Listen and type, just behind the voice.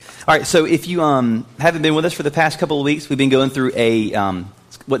All right, so if you haven't been with us for the past couple of weeks, we've been going through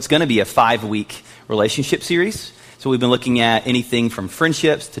what's going to be a 5-week relationship series. So we've been looking at anything from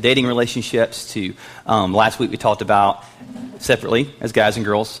friendships to dating relationships to last week we talked about separately as guys and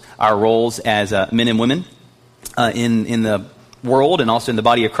girls our roles as men and women in the world and also in the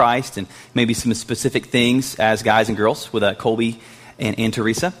body of Christ, and maybe some specific things as guys and girls with Colby and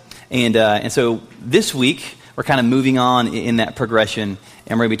Teresa. And so this week we're kind of moving on in that progression,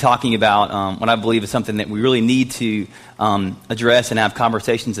 and we're going to be talking about what I believe is something that we really need to address and have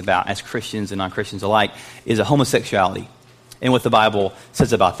conversations about as Christians and non-Christians alike, is a homosexuality and what the Bible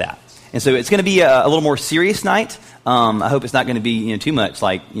says about that. And so it's going to be a little more serious night. I hope it's not going to be too much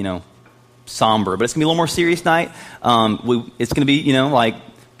somber, but it's going to be a little more serious night. It's going to be,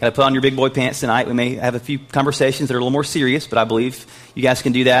 got to put on your big boy pants tonight. We may have a few conversations that are a little more serious, but I believe you guys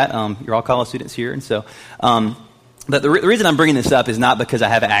can do that. You're all college students here, and so. But the reason I'm bringing this up is not because I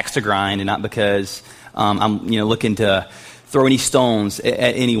have an axe to grind, and not because I'm looking to throw any stones at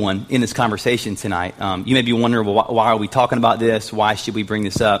anyone in this conversation tonight. You may be wondering, well, why are we talking about this? Why should we bring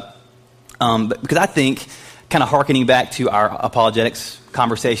this up? But because I think, kind of hearkening back to our apologetics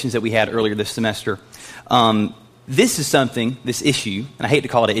conversations that we had earlier this semester, this issue, and I hate to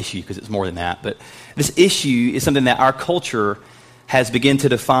call it an issue because it's more than that, but this issue is something that our culture has begun to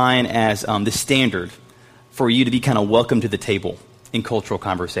define as the standard for you to be kind of welcome to the table in cultural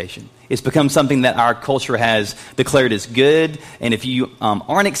conversation. It's become something that our culture has declared as good, and if you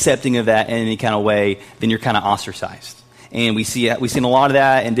aren't accepting of that in any kind of way, then you're kind of ostracized. And we've seen a lot of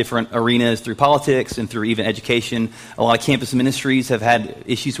that in different arenas through politics and through even education. A lot of campus ministries have had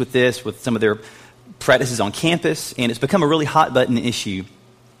issues with this, with some of their practices on campus, and it's become a really hot button issue.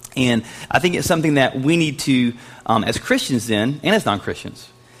 And I think it's something that we need to, as Christians then, and as non-Christians,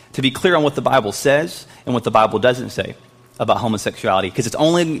 to be clear on what the Bible says and what the Bible doesn't say about homosexuality, because it's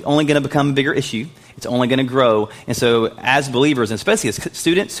only going to become a bigger issue. It's only going to grow. And so as believers, and especially as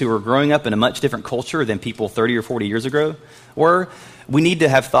students who are growing up in a much different culture than people 30 or 40 years ago were, we need to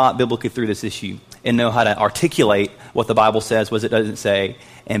have thought biblically through this issue and know how to articulate what the Bible says, what it doesn't say,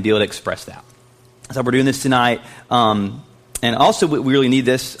 and be able to express that. So we're doing this tonight. And also we really need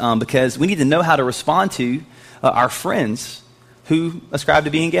this because we need to know how to respond to our friends who ascribe to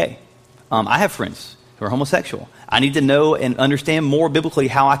being gay. I have friends who are homosexual. I need to know and understand more biblically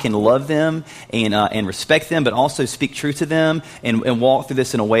how I can love them and respect them, but also speak truth to them and walk through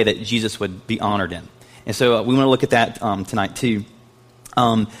this in a way that Jesus would be honored in. And so we want to look at that tonight too.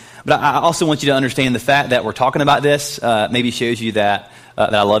 But I also want you to understand the fact that we're talking about this maybe shows you that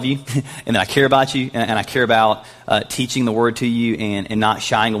I love you and that I care about you and I care about teaching the word to you and not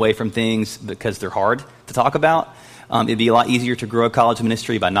shying away from things because they're hard to talk about. It'd be a lot easier to grow a college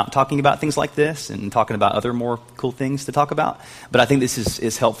ministry by not talking about things like this and talking about other more cool things to talk about. But I think this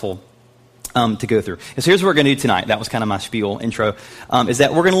is helpful to go through. And so here's what we're going to do tonight. That was kind of my spiel intro, is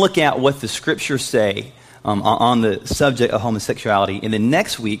that we're going to look at what the scriptures say on the subject of homosexuality. And then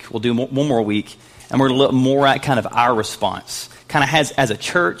next week, we'll do one more week, and we're going to look more at kind of our response. Kind of as a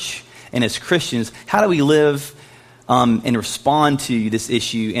church and as Christians, how do we live and respond to this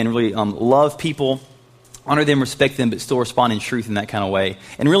issue and really love people, honor them, respect them, but still respond in truth in that kind of way.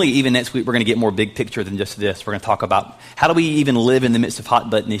 And really, even next week, we're going to get more big picture than just this. We're going to talk about how do we even live in the midst of hot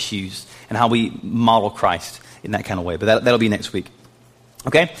button issues and how we model Christ in that kind of way. But that'll be next week.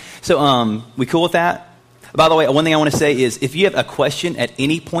 Okay? So we cool with that? By the way, one thing I want to say is if you have a question at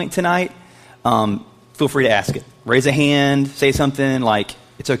any point tonight, feel free to ask it. Raise a hand, say something like,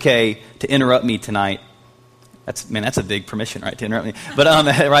 it's okay to interrupt me tonight. That's a big permission, right, to interrupt me. But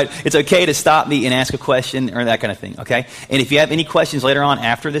right, it's okay to stop me and ask a question or that kind of thing, okay? And if you have any questions later on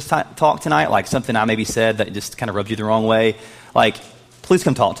after this talk tonight, like something I maybe said that just kind of rubbed you the wrong way, please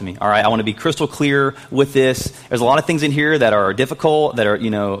come talk to me, all right? I want to be crystal clear with this. There's a lot of things in here that are difficult, that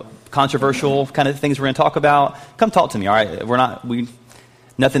are, controversial kind of things we're going to talk about. Come talk to me, all right?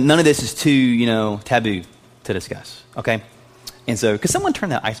 None of this is too, taboo to discuss, okay? And so, could someone turn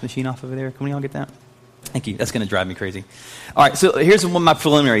that ice machine off over there? Can we all get that? Thank you. That's going to drive me crazy. All right, so here's my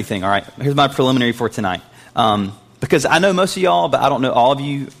preliminary thing, all right? Here's my preliminary for tonight. Because I know most of y'all, but I don't know all of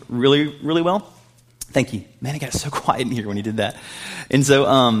you really, really well. Thank you. Man, it got so quiet in here when you did that. And so,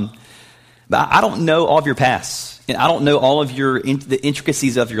 but I don't know all of your pasts. And I don't know all of the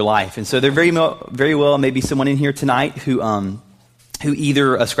intricacies of your life. And so there very well maybe someone in here tonight who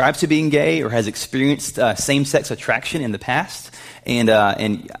either ascribes to being gay or has experienced same-sex attraction in the past.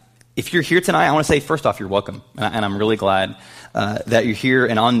 And if you're here tonight, I want to say, first off, you're welcome. And I'm really glad that you're here.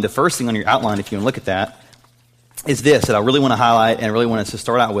 And on the first thing on your outline, if you want to look at that, is this that I really want to highlight and really want us to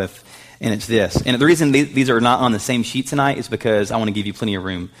start out with, and it's this. And the reason these are not on the same sheet tonight is because I want to give you plenty of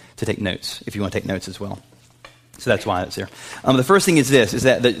room to take notes, if you want to take notes as well. So that's why it's there. The first thing is this, is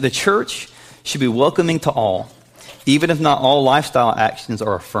that the church should be welcoming to all, even if not all lifestyle actions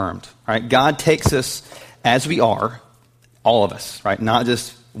are affirmed. Right? God takes us as we are, all of us, right? Not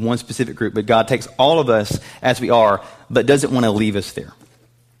just one specific group, but God takes all of us as we are, but doesn't want to leave us there.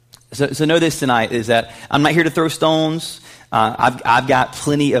 So know this tonight, is that I'm not here to throw stones. I've got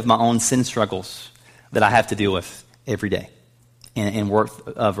plenty of my own sin struggles that I have to deal with every day and work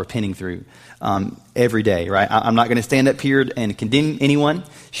of repenting through every day, right? I'm not going to stand up here and condemn anyone,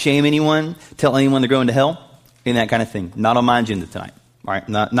 shame anyone, tell anyone they're going to hell, and that kind of thing. Not on my agenda tonight, all right?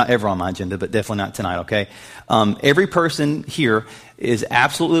 Not ever on my agenda, but definitely not tonight, okay? Every person here is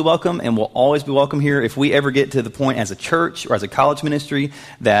absolutely welcome and will always be welcome here. If we ever get to the point as a church or as a college ministry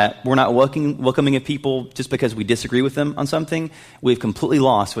that we're not welcoming of people just because we disagree with them on something, we've completely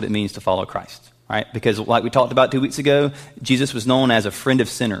lost what it means to follow Christ. Right? Because like we talked about 2 weeks ago, Jesus was known as a friend of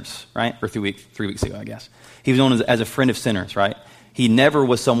sinners, right? Or 3 weeks ago, I guess. He was known as a friend of sinners, right? He never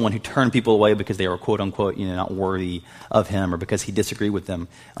was someone who turned people away because they were quote unquote, not worthy of him or because he disagreed with them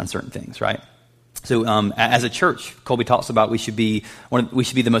on certain things, right? So as a church, Colby talks about we should be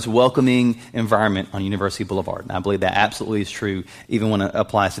the most welcoming environment on University Boulevard. And I believe that absolutely is true, even when it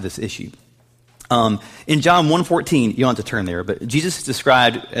applies to this issue. In John 1:14, you don't have to turn there, but Jesus is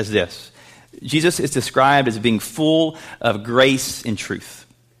described as this. Jesus is described as being full of grace and truth.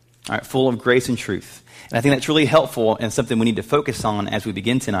 All right, full of grace and truth. And I think that's really helpful and something we need to focus on as we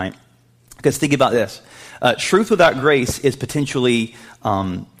begin tonight. Because think about this. Truth without grace is potentially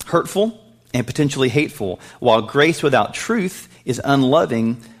hurtful and potentially hateful, while grace without truth is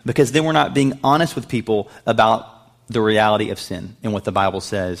unloving because then we're not being honest with people about the reality of sin and what the Bible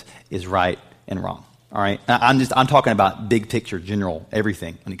says is right and wrong. All right? I'm talking about big picture, general,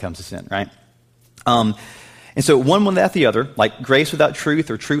 everything when it comes to sin, right? And so one without the other, like grace without truth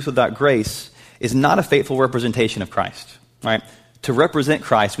or truth without grace, is not a faithful representation of Christ, right? To represent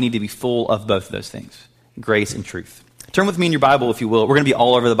Christ, we need to be full of both of those things, grace and truth. Turn with me in your Bible, if you will. We're going to be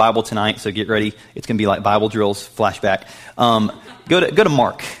all over the Bible tonight, so get ready. It's going to be like Bible drills, flashback. Go to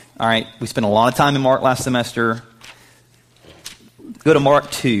Mark, all right? We spent a lot of time in Mark last semester. Go to Mark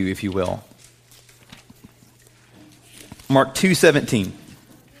 2, if you will. Mark 2:17.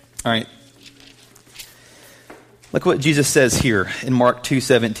 All right. Look what Jesus says here in Mark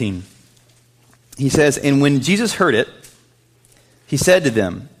 2:17. He says, "And when Jesus heard it, he said to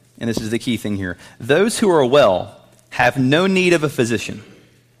them," and this is the key thing here, "Those who are well have no need of a physician,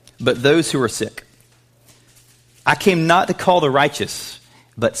 but those who are sick. I came not to call the righteous,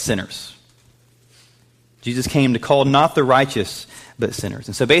 but sinners." Jesus came to call not the righteous, but sinners.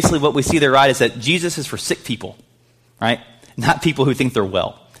 And so basically what we see there, right, is that Jesus is for sick people, right? Not people who think they're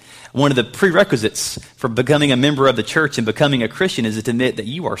well. One of the prerequisites for becoming a member of the church and becoming a Christian is to admit that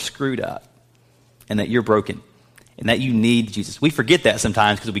you are screwed up and that you're broken and that you need Jesus. We forget that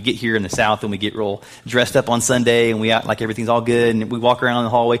sometimes because we get here in the South and we get real dressed up on Sunday and we act like everything's all good and we walk around in the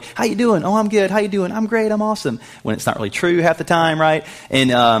hallway. How you doing? Oh, I'm good. How you doing? I'm great. I'm awesome. When it's not really true half the time, right?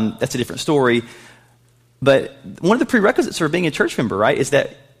 And that's a different story. But one of the prerequisites for being a church member, right, is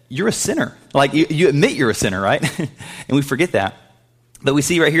that you're a sinner. Like you admit you're a sinner, right? And we forget that. But we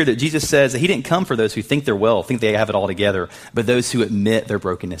see right here that Jesus says that he didn't come for those who think they're well, think they have it all together, but those who admit their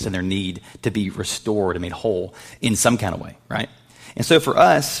brokenness and their need to be restored and made whole in some kind of way, right? And so for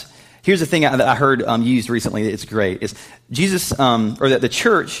us, here's the thing that I heard used recently that's great, is Jesus, or that the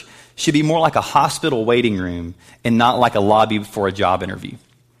church should be more like a hospital waiting room and not like a lobby for a job interview.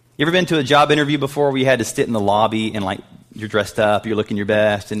 You ever been to a job interview before where you had to sit in the lobby and like you're dressed up, you're looking your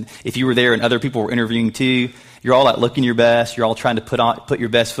best, and if you were there and other people were interviewing too, you're all like looking your best, you're all trying to put your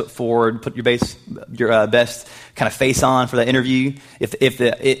best foot forward, put your best kind of face on for that interview. If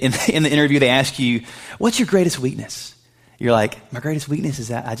in the interview they ask you, "What's your greatest weakness?" You're like, "My greatest weakness is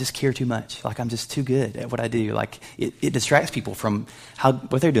that I just care too much. Like I'm just too good at what I do. Like it distracts people from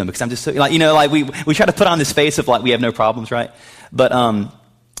what they're doing because I'm just so like we try to put on this face of like we have no problems, right? But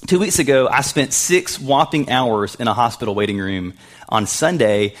 2 weeks ago, I spent 6 whopping hours in a hospital waiting room on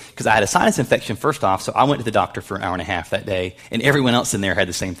Sunday because I had a sinus infection first off, so I went to the doctor for an hour and a half that day, and everyone else in there had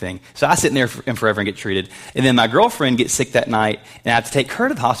the same thing. So I sit in there forever and get treated. And then my girlfriend gets sick that night, and I have to take her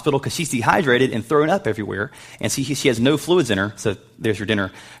to the hospital because she's dehydrated and throwing up everywhere, and she has no fluids in her, so there's your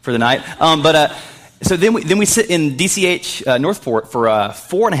dinner for the night. So then we sit in DCH Northport for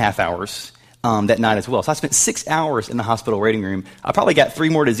 4.5 hours. That night as well. So I spent 6 hours in the hospital waiting room. I probably got 3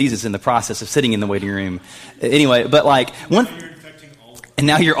 more diseases in the process of sitting in the waiting room. Anyway, but like one... And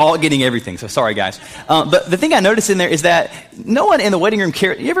now you're all getting everything. So sorry, guys. But the thing I noticed in there is that no one in the waiting room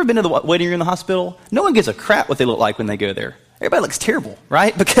cares. You ever been to the waiting room in the hospital? No one gives a crap what they look like when they go there. Everybody looks terrible,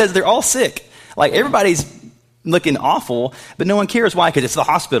 right? Because they're all sick. Like, everybody's looking awful, but no one cares. Why? Because it's the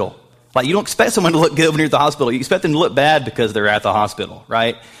hospital. Like, you don't expect someone to look good when you're at the hospital. You expect them to look bad because they're at the hospital,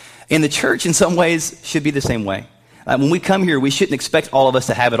 right? And the church, in some ways, should be the same way. When we come here, we shouldn't expect all of us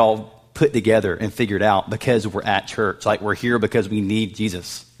to have it all put together and figured out because we're at church. Like, we're here because we need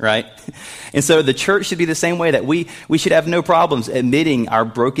Jesus, right? And so the church should be the same way, that we should have no problems admitting our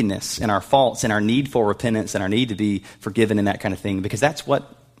brokenness and our faults and our need for repentance and our need to be forgiven and that kind of thing, because that's what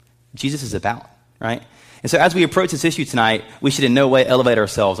Jesus is about, right? And so as we approach this issue tonight, we should in no way elevate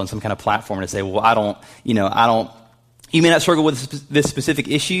ourselves on some kind of platform to say, well, you may not struggle with this specific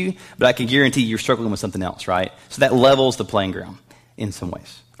issue, but I can guarantee you're struggling with something else, right? So that levels the playing ground in some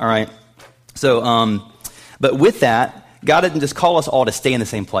ways, all right? So, but with that, God doesn't just call us all to stay in the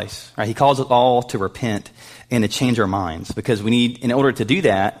same place, right? He calls us all to repent and to change our minds, because we need, in order to do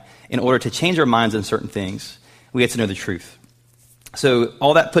that, in order to change our minds on certain things, we have to know the truth. So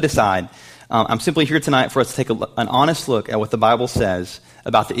all that put aside, I'm simply here tonight for us to take an honest look at what the Bible says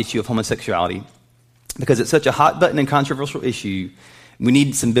about the issue of homosexuality, because it's such a hot button and controversial issue. We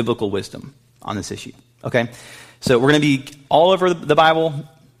need some biblical wisdom on this issue, okay? So we're going to be all over the Bible,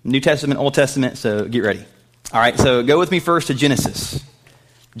 New Testament, Old Testament, so get ready. All right, so go with me first to Genesis.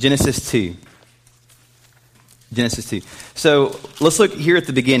 Genesis 2. Genesis 2. So let's look here at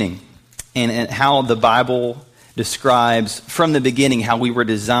the beginning and how the Bible describes from the beginning how we were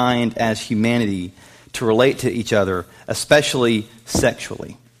designed as humanity to relate to each other, especially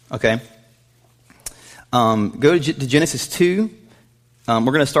sexually, okay? Go to Genesis 2. We're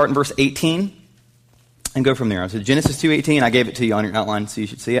going to start in verse 18. And go from there. So Genesis 2:18, I gave it to you on your outline so you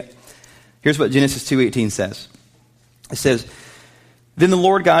should see it. Here's what Genesis 2:18 says. It says, "Then the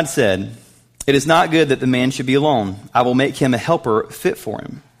Lord God said, 'It is not good that the man should be alone. I will make him a helper fit for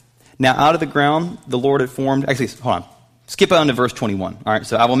him.' Now out of the ground the Lord had formed..." Actually, hold on. Skip on to verse 21. All right,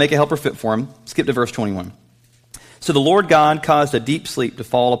 so I will make a helper fit for him. Skip to verse 21. "So the Lord God caused a deep sleep to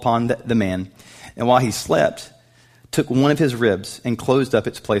fall upon the man, and while he slept, took one of his ribs and closed up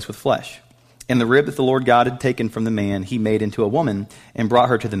its place with flesh. And the rib that the Lord God had taken from the man, he made into a woman and brought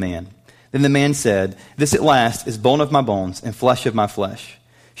her to the man. Then the man said, 'This at last is bone of my bones and flesh of my flesh.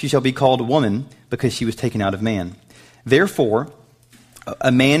 She shall be called a woman because she was taken out of man. Therefore,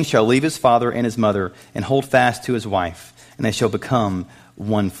 a man shall leave his father and his mother and hold fast to his wife, and they shall become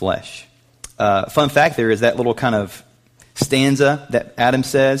one flesh.'" Fun fact there is that little kind of stanza that Adam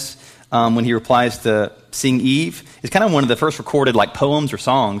says when he replies to seeing Eve is kind of one of the first recorded like poems or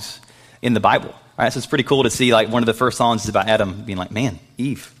songs in the Bible. All right, so it's pretty cool to see like one of the first songs is about Adam being like, man,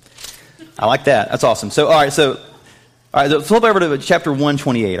 Eve. I like that. That's awesome. So flip over to chapter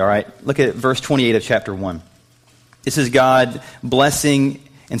 1:28, all right? Look at verse 28 of chapter 1. This is God blessing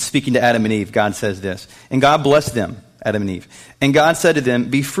and speaking to Adam and Eve. God says this, "And God blessed them," Adam and Eve. "And God said to them,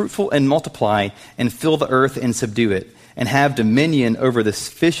 'Be fruitful and multiply and fill the earth and subdue it, and have dominion over the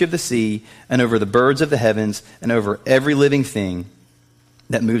fish of the sea and over the birds of the heavens and over every living thing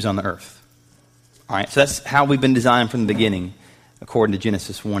that moves on the earth.'" All right, so that's how we've been designed from the beginning, according to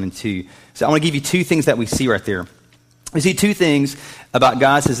Genesis 1 and 2. So I want to give you two things that we see right there. We see two things about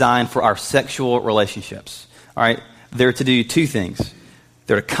God's design for our sexual relationships. All right, they're to do two things.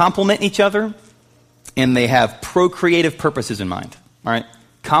 They're to complement each other, and they have procreative purposes in mind. All right,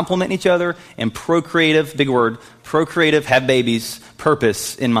 complement each other and procreative, big word, procreative, have babies,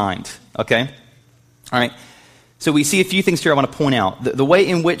 purpose in mind. Okay? All right. So we see a few things here I want to point out. The way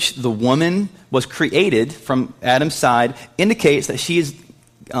in which the woman was created from Adam's side indicates that she is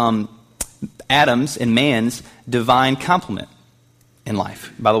Adam's and man's divine complement in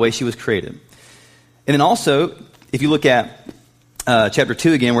life by the way she was created. And then also, if you look at chapter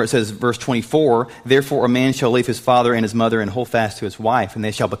 2 again, where it says, verse 24, "Therefore a man shall leave his father and his mother and hold fast to his wife, and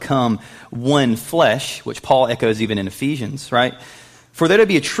they shall become one flesh," which Paul echoes even in Ephesians, right? "For there to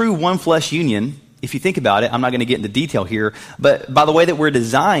be a true one flesh union," if you think about it, I'm not going to get into detail here, but by the way that we're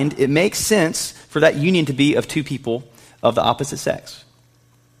designed, it makes sense for that union to be of two people of the opposite sex,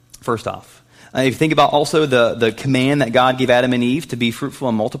 first off. If you think about also the command that God gave Adam and Eve to be fruitful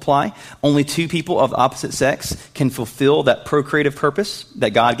and multiply, only two people of the opposite sex can fulfill that procreative purpose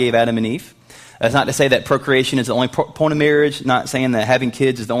that God gave Adam and Eve. That's not to say that procreation is the only point of marriage, not saying that having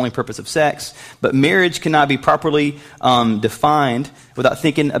kids is the only purpose of sex, but marriage cannot be properly defined without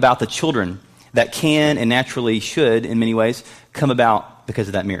thinking about the children that can and naturally should, in many ways, come about because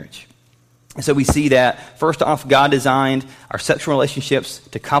of that marriage. And so we see that, first off, God designed our sexual relationships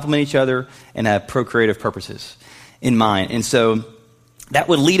to complement each other and have procreative purposes in mind. And so that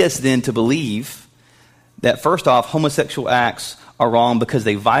would lead us then to believe that, first off, homosexual acts are wrong because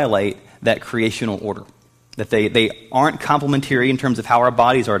they violate that creational order, that they aren't complementary in terms of how our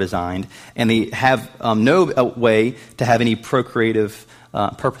bodies are designed, and they have no way to have any procreative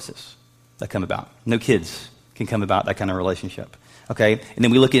purposes that come about. No kids can come about that kind of relationship. Okay, and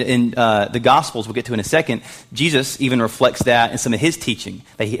then we look at in the Gospels, we'll get to in a second, Jesus even reflects that in some of his teaching,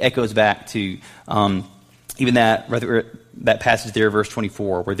 that he echoes back to even that passage there, verse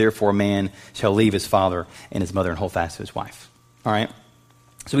 24, where therefore a man shall leave his father and his mother and hold fast to his wife. All right,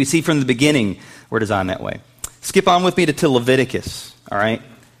 so we see from the beginning we're designed that way. Skip on with me to Leviticus. All right,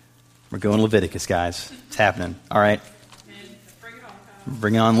 we're going Leviticus, guys. It's happening. All right,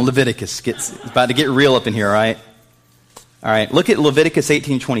 bring on Leviticus. It's about to get real up in here. All right. All right, look at Leviticus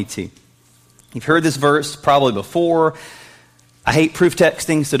 18:22. You've heard this verse probably before. I hate proof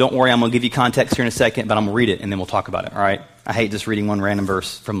texting, so don't worry. I'm going to give you context here in a second, but I'm going to read it, and then we'll talk about it, all right? I hate just reading one random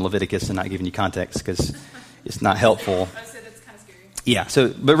verse from Leviticus and not giving you context because it's not helpful. I said that's kind of scary. Yeah,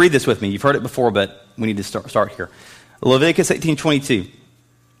 but read this with me. You've heard it before, but we need to start here. Leviticus 18:22.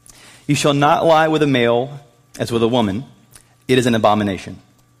 You shall not lie with a male as with a woman. It is an abomination.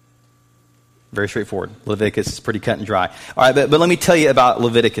 Very straightforward. Leviticus is pretty cut and dry. All right, but let me tell you about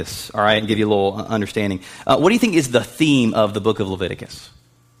Leviticus, all right, and give you a little understanding. What do you think is the theme of the book of Leviticus?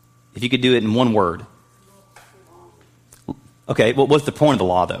 If you could do it in one word. Okay, well, what's the point of the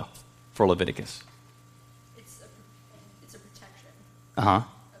law, though, for Leviticus? It's a protection. Uh-huh.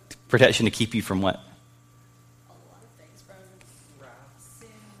 Protection to keep you from what? A lot of things. From sin,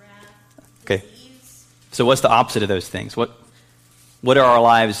 wrath, Okay. disease. So what's the opposite of those things? What are our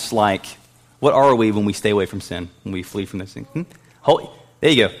lives like? What are we when we stay away from sin, when we flee from those things? Holy. There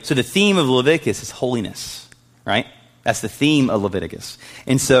you go. So the theme of Leviticus is holiness, right? That's the theme of Leviticus.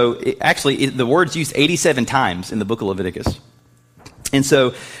 And so the word's used 87 times in the book of Leviticus. And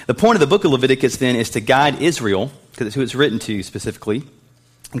so the point of the book of Leviticus then is to guide Israel, because it's who it's written to specifically,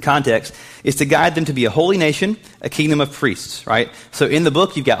 in context, is to guide them to be a holy nation, a kingdom of priests, right? So in the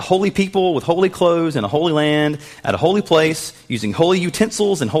book, you've got holy people with holy clothes in a holy land, at a holy place, using holy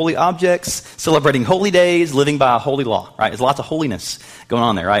utensils and holy objects, celebrating holy days, living by a holy law, right? There's lots of holiness going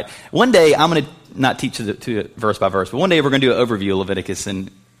on there, right? One day, I'm going to not teach to verse by verse, but one day we're going to do an overview of Leviticus and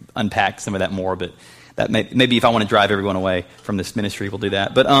unpack some of that more, but that maybe if I want to drive everyone away from this ministry, we'll do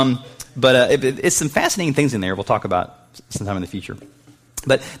that. But it's some fascinating things in there we'll talk about sometime in the future.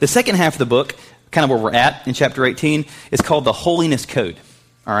 But the second half of the book, kind of where we're at in chapter 18, is called the Holiness Code.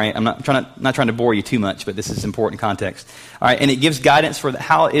 All right, I'm not trying to bore you too much, but this is important context. All right, and it gives guidance for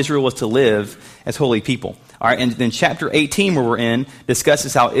how Israel was to live as holy people. All right, and then chapter 18, where we're in,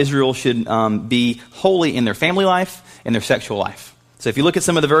 discusses how Israel should be holy in their family life and their sexual life. So if you look at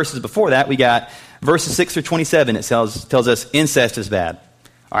some of the verses before that, we got verses 6 through 27. It tells us incest is bad.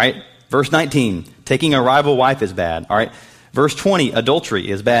 All right, verse 19, taking a rival wife is bad. All right. Verse 20, adultery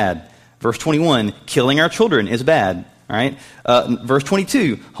is bad. Verse 21, killing our children is bad. All right. Verse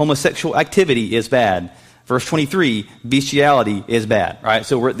 22, homosexual activity is bad. Verse 23, bestiality is bad. All right.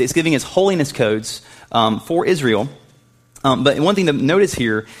 So it's giving us holiness codes for Israel. But one thing to notice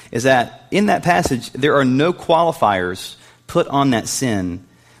here is that in that passage, there are no qualifiers put on that sin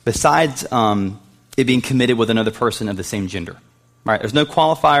besides it being committed with another person of the same gender. Right, there's no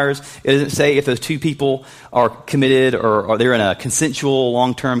qualifiers. It doesn't say if those two people are committed or they're in a consensual,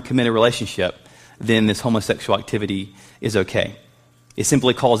 long-term committed relationship, then this homosexual activity is okay. It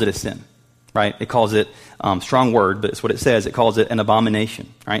simply calls it a sin, right? It calls it, strong word, but it's what it says. It calls it an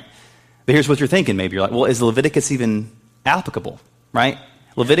abomination, right? But here's what you're thinking maybe. You're like, well, is Leviticus even applicable, right?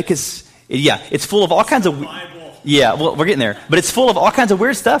 Leviticus, yeah, it's full of all kinds of... Yeah, well, we're getting there. But it's full of all kinds of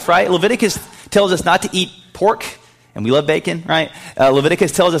weird stuff, right? Leviticus tells us not to eat pork. And we love bacon, right?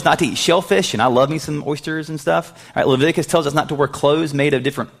 Leviticus tells us not to eat shellfish, and I love me some oysters and stuff. Right? Leviticus tells us not to wear clothes made of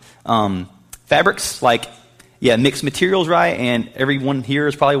different fabrics, like, mixed materials, right? And everyone here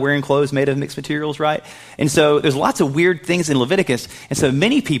is probably wearing clothes made of mixed materials, right? And so there's lots of weird things in Leviticus. And so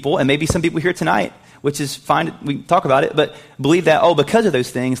many people, and maybe some people here tonight, which is fine, we can talk about it, but believe that, because of those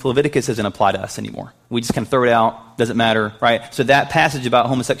things, Leviticus doesn't apply to us anymore. We just kind of throw it out, doesn't matter, right? So that passage about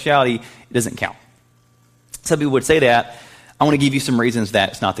homosexuality doesn't count. Some people would say that. I want to give you some reasons that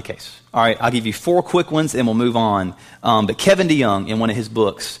it's not the case. All right, I'll give you 4 quick ones and we'll move on. But Kevin DeYoung, in one of his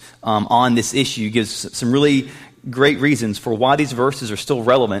books on this issue, gives some really great reasons for why these verses are still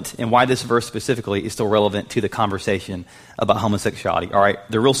relevant and why this verse specifically is still relevant to the conversation about homosexuality. All right,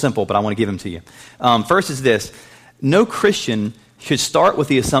 they're real simple, but I want to give them to you. First is this. No Christian should start with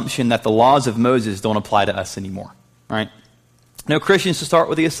the assumption that the laws of Moses don't apply to us anymore. All right? No Christians should start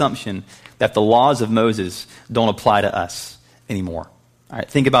with the assumption that the laws of Moses don't apply to us anymore. All right,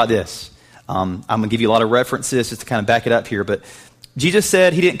 think about this. I'm going to give you a lot of references just to kind of back it up here, but Jesus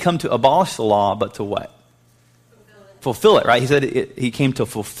said he didn't come to abolish the law, but to what? Fulfill it, right? He said he came to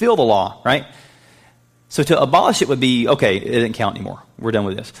fulfill the law, right? So to abolish it would be, okay, it didn't count anymore. We're done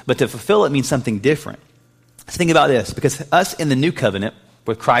with this. But to fulfill it means something different. Let's think about this, because us in the new covenant,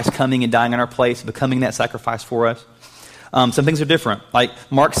 with Christ coming and dying in our place, becoming that sacrifice for us, some things are different. Like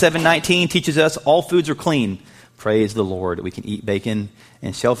Mark 7:19 teaches us all foods are clean. Praise the Lord. We can eat bacon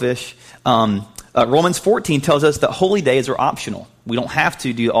and shellfish. Romans 14 tells us that holy days are optional. We don't have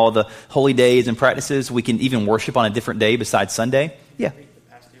to do all the holy days and practices. We can even worship on a different day besides Sunday. Yeah.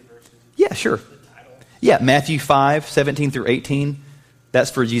 Yeah, sure. Yeah, Matthew 5:17 through 18.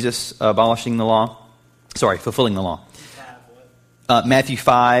 That's for Jesus abolishing the law. Sorry, fulfilling the law. Matthew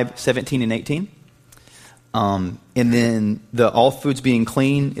 5:17 and 18. And then the all foods being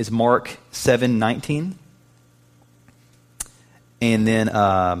clean is Mark 7:19. And then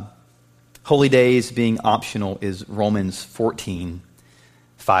holy days being optional is Romans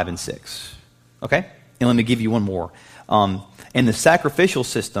 14:5 and 6. Okay? And let me give you one more. And the sacrificial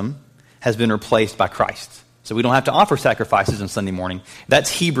system has been replaced by Christ. So we don't have to offer sacrifices on Sunday morning. That's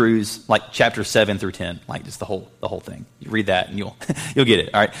Hebrews, like chapter 7 through 10, like just the whole thing. You read that and you'll get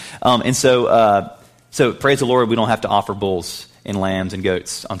it. All right. And so praise the Lord, we don't have to offer bulls and lambs and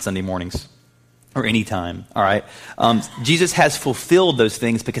goats on Sunday mornings or any time. All right. Jesus has fulfilled those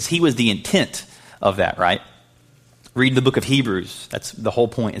things because he was the intent of that. Right. Read the book of Hebrews. That's the whole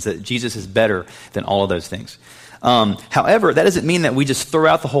point, is that Jesus is better than all of those things. However, that doesn't mean that we just throw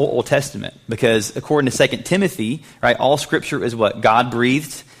out the whole Old Testament, because according to 2 Timothy, right, all Scripture is what? God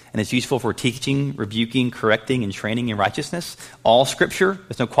breathed, and it's useful for teaching, rebuking, correcting, and training in righteousness. All Scripture.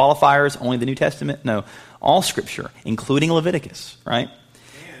 There's no qualifiers, only the New Testament. No, all Scripture, including Leviticus, right?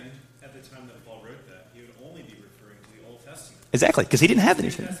 And at the time that Paul wrote that, he would only be referring to the Old Testament. Exactly, because he didn't have the New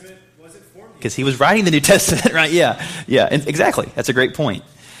New Testament. wasn't formed Because he was writing the New Testament, right? Yeah, and exactly. That's a great point.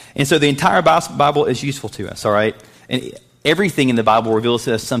 And so the entire Bible is useful to us, all right? And everything in the Bible reveals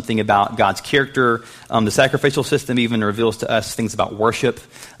to us something about God's character. The sacrificial system even reveals to us things about worship.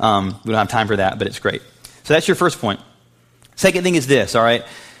 We don't have time for that, but it's great. So that's your first point. Second thing is this, all right?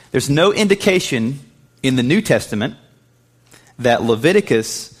 There's no indication in the New Testament that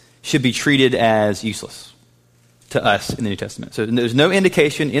Leviticus should be treated as useless to us in the New Testament. So there's no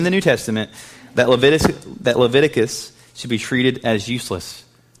indication in the New Testament that Leviticus should be treated as useless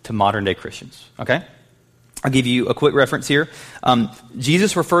to modern day Christians. Okay? I'll give you a quick reference here.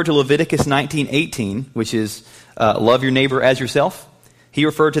 Jesus referred to Leviticus 19:18, which is love your neighbor as yourself. He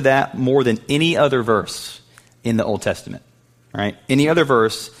referred to that more than any other verse in the Old Testament. Right? Any other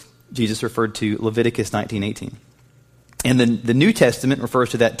verse, Jesus referred to Leviticus 19:18. And the New Testament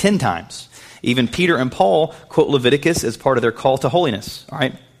refers to that 10 times. Even Peter and Paul quote Leviticus as part of their call to holiness. All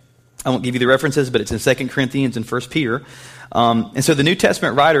right? I won't give you the references, but it's in 2 Corinthians and 1 Peter. And so the New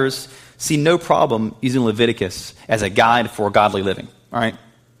Testament writers see no problem using Leviticus as a guide for godly living. All right?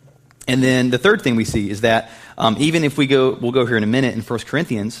 And then the third thing we see is that even if we'll go here in a minute in 1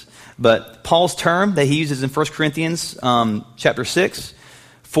 Corinthians, but Paul's term that he uses in 1 Corinthians chapter 6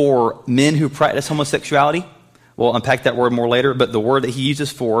 for men who practice homosexuality, we'll unpack that word more later, but the word that he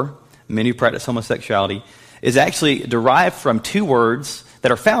uses for men who practice homosexuality is actually derived from two words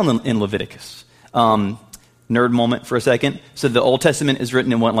that are found in Leviticus. Nerd moment for a second. So the Old Testament is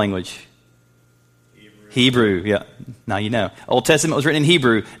written in what language? Hebrew, yeah. Now you know. Old Testament was written in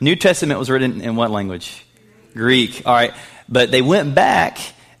Hebrew. New Testament was written in what language? Greek. All right. But they went back,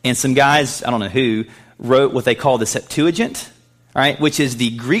 and some guys, I don't know who, wrote what they call the Septuagint, all right, which is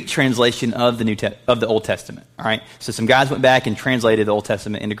the Greek translation of the Old Testament. All right. So some guys went back and translated the Old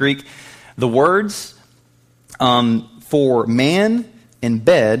Testament into Greek. The words for man and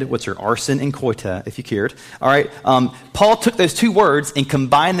bed, which are arson and koita, if you cared. All right. Paul took those two words and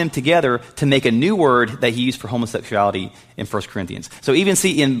combined them together to make a new word that he used for homosexuality in 1 Corinthians. So even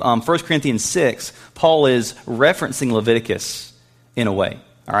see in 1 Corinthians 6, Paul is referencing Leviticus in a way.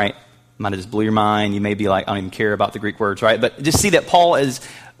 All right. Might have just blew your mind. You may be like, I don't even care about the Greek words, right? But just see that Paul is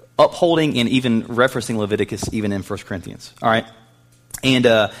upholding and even referencing Leviticus even in 1 Corinthians. All right.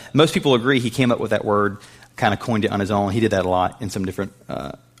 And most people agree he came up with that word, kind of coined it on his own. He did that a lot in some different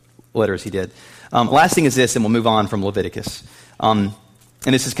letters he did. Last thing is this, and we'll move on from Leviticus. And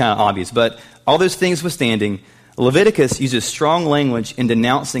this is kind of obvious, but all those things withstanding, Leviticus uses strong language in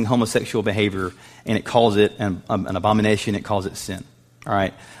denouncing homosexual behavior, and it calls it an abomination. It calls it sin. All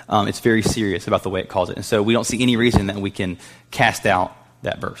right? It's very serious about the way it calls it. And so we don't see any reason that we can cast out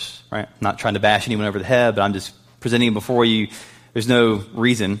that verse. Right? I'm not trying to bash anyone over the head, but I'm just presenting it before you. There's no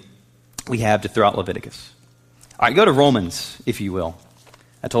reason we have to throw out Leviticus. All right, go to Romans, if you will.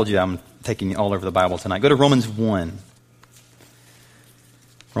 I told you I'm taking you all over the Bible tonight. Go to Romans 1.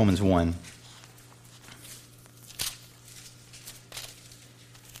 Romans 1.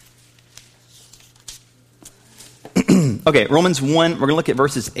 Okay, Romans 1, we're going to look at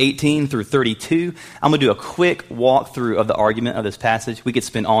verses 18 through 32. I'm going to do a quick walkthrough of the argument of this passage. We could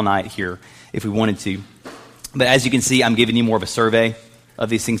spend all night here if we wanted to. But as you can see, I'm giving you more of a survey of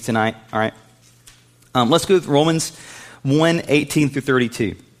these things tonight. All right. Let's go with Romans 1, 18 through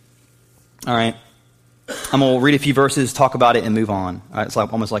 32. All right. I'm going to read a few verses, talk about it, and move on. All right, it's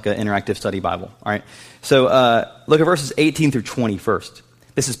almost like an interactive study Bible. All right. So look at verses 18 through 20 first.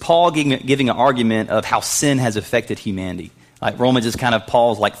 This is Paul giving an argument of how sin has affected humanity. Like Romans is kind of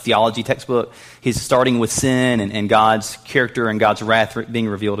Paul's theology textbook. He's starting with sin and God's character and God's wrath being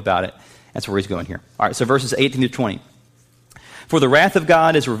revealed about it. That's where he's going here. All right, so verses 18 through 20. For the wrath of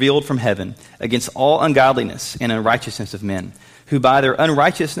God is revealed from heaven against all ungodliness and unrighteousness of men, who by their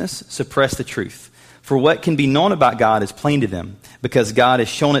unrighteousness suppress the truth. For what can be known about God is plain to them, because God has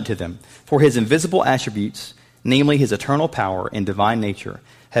shown it to them. For his invisible attributes, namely his eternal power and divine nature,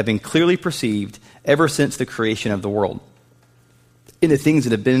 have been clearly perceived ever since the creation of the world, in the things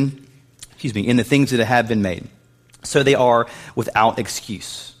that have been made. So they are without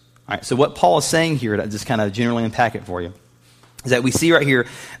excuse. All right, so what Paul is saying here, to just kind of generally unpack it for you, is that we see right here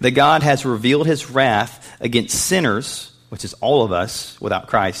that God has revealed his wrath against sinners, which is all of us without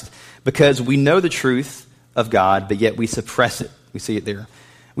Christ, because we know the truth of God, but yet we suppress it. We see it there.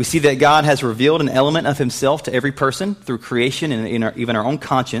 We see that God has revealed an element of himself to every person through creation and even our own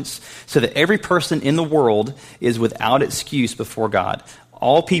conscience, so that every person in the world is without excuse before God.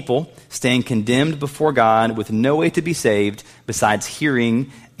 All people stand condemned before God with no way to be saved besides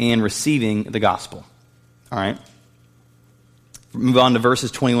hearing and receiving the gospel. All right? Move on to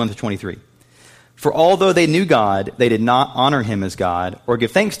verses 21 to 23. For although they knew God, they did not honor him as God or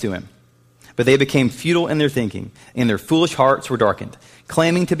give thanks to him. But they became futile in their thinking, and their foolish hearts were darkened.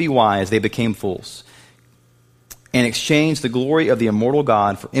 Claiming to be wise, they became fools, and exchanged the glory of the immortal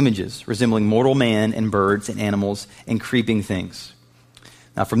God for images resembling mortal man and birds and animals and creeping things.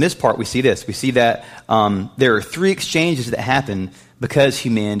 Now, from this part, we see this. We see that there are three exchanges that happen because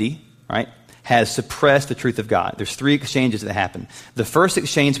humanity, right, has suppressed the truth of God. There's three exchanges that happen. The first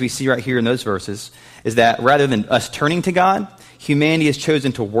exchange we see right here in those verses is that rather than us turning to God, humanity has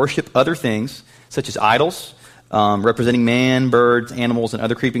chosen to worship other things, such as idols, representing man, birds, animals, and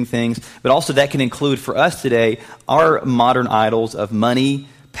other creeping things. But also that can include, for us today, our modern idols of money,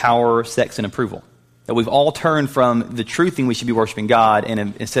 power, sex, and approval. That we've all turned from the true thing we should be worshiping God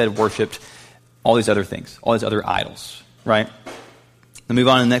and instead worshipped all these other things, all these other idols, right? Now move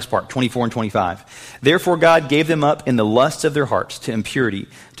on to the next part, 24 and 25. Therefore God gave them up in the lusts of their hearts to impurity,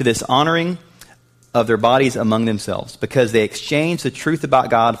 to this honoring of their bodies among themselves, because they exchanged the truth about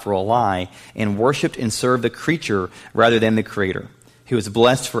God for a lie and worshipped and served the creature rather than the Creator, who is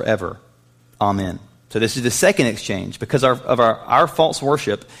blessed forever. Amen. So this is the second exchange. Because of our false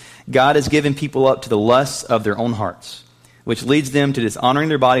worship, God has given people up to the lusts of their own hearts, which leads them to dishonoring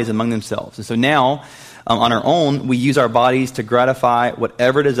their bodies among themselves. And so now, on our own, we use our bodies to gratify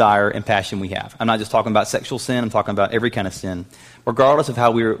whatever desire and passion we have. I'm not just talking about sexual sin. I'm talking about every kind of sin, regardless of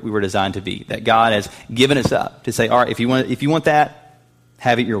how we were designed to be. That God has given us up to say, all right, if you want that,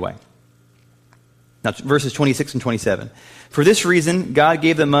 have it your way. Now, verses 26 and 27. For this reason, God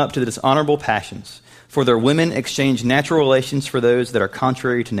gave them up to the dishonorable passions. For their women exchanged natural relations for those that are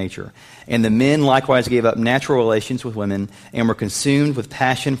contrary to nature. And the men likewise gave up natural relations with women and were consumed with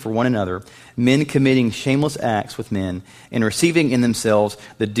passion for one another, men committing shameless acts with men and receiving in themselves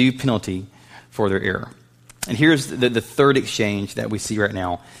the due penalty for their error. And here's the third exchange that we see right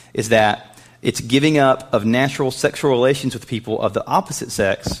now, is that it's giving up of natural sexual relations with people of the opposite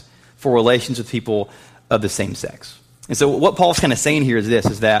sex for relations with people of the same sex. And so what Paul's kind of saying here is this,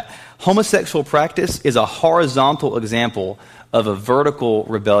 is that homosexual practice is a horizontal example of a vertical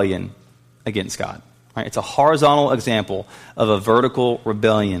rebellion against God. Right? It's a horizontal example of a vertical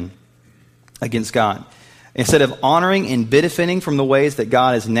rebellion against God. Instead of honoring and benefiting from the ways that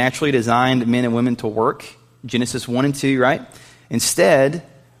God has naturally designed men and women to work, Genesis 1 and 2, right? Instead,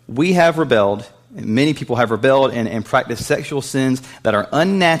 we have rebelled, and many people have rebelled and practiced sexual sins that are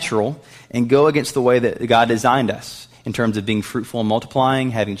unnatural and go against the way that God designed us in terms of being fruitful and multiplying,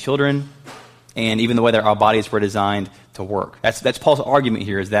 having children, and even the way that our bodies were designed to work. That's Paul's argument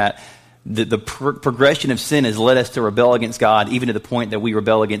here, is that the progression of sin has led us to rebel against God, even to the point that we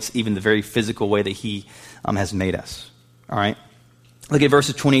rebel against even the very physical way that he has made us. All right? Look at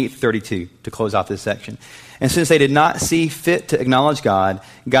verses 28 to 32 to close out this section. And since they did not see fit to acknowledge God,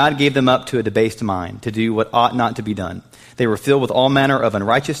 God gave them up to a debased mind to do what ought not to be done. They were filled with all manner of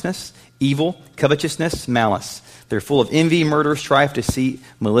unrighteousness, evil, covetousness, malice. They're full of envy, murder, strife, deceit,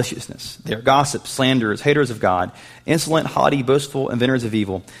 maliciousness. They are gossips, slanderers, haters of God, insolent, haughty, boastful, inventors of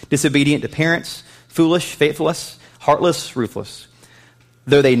evil, disobedient to parents, foolish, faithless, heartless, ruthless.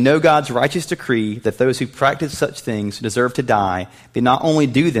 Though they know God's righteous decree that those who practice such things deserve to die, they not only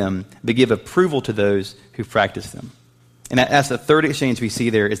do them, but give approval to those who practice them. And that's the third exchange we see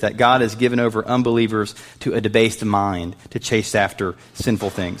there, is that God has given over unbelievers to a debased mind to chase after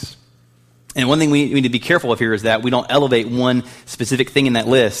sinful things. And one thing we need to be careful of here is that we don't elevate one specific thing in that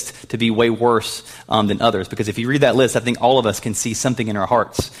list to be way worse than others. Because if you read that list, I think all of us can see something in our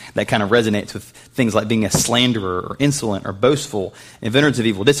hearts that kind of resonates with things like being a slanderer or insolent or boastful, inventors of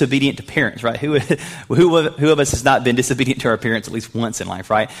evil, disobedient to parents, right? Who of us has not been disobedient to our parents at least once in life,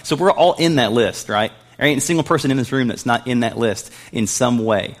 right? So we're all in that list, right? There ain't a single person in this room that's not in that list in some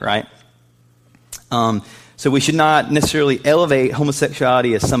way, right? So we should not necessarily elevate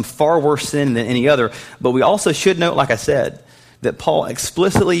homosexuality as some far worse sin than any other, but we also should note, like I said, that Paul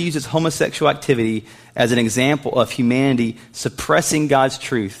explicitly uses homosexual activity as an example of humanity suppressing God's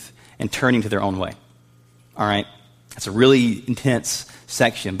truth and turning to their own way. All right? That's a really intense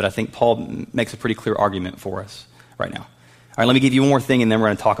section, but I think Paul makes a pretty clear argument for us right now. All right, let me give you one more thing, and then we're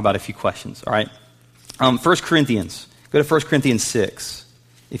going to talk about a few questions. All right? 1 Corinthians. Go to 1 Corinthians 6,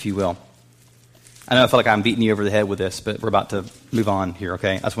 if you will. I know I feel like I'm beating you over the head with this, but we're about to move on here,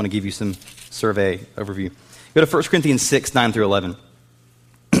 okay? I just want to give you some survey overview. Go to 1 Corinthians 6, 9 through 11.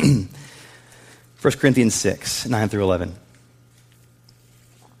 1 Corinthians 6, 9 through 11.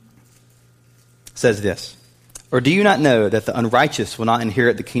 Says this, "Or do you not know that the unrighteous will not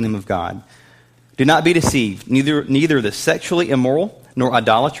inherit the kingdom of God? Do not be deceived, neither the sexually immoral, nor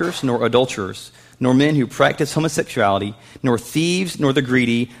idolaters, nor adulterers, nor men who practice homosexuality, nor thieves, nor the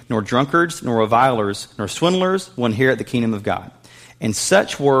greedy, nor drunkards, nor revilers, nor swindlers will inherit the kingdom of God. And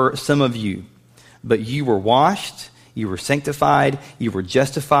such were some of you. But you were washed, you were sanctified, you were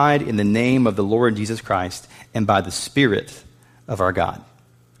justified in the name of the Lord Jesus Christ and by the Spirit of our God."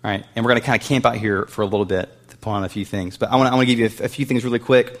 All right, and we're going to kind of camp out here for a little bit to pull on a few things. But I want to give you a few things really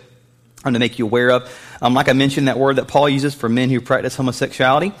quick to make you aware of. Like I mentioned, that word that Paul uses for men who practice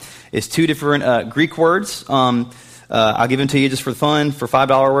homosexuality is two different Greek words. I'll give them to you just for fun, for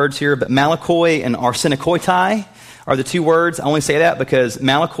 $5 words here. But malakoi and arsenokoitai are the two words. I only say that because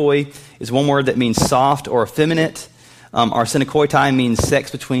malakoi is one word that means soft or effeminate. Arsenokoitai means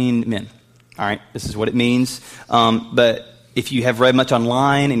sex between men. All right, this is what it means. But if you have read much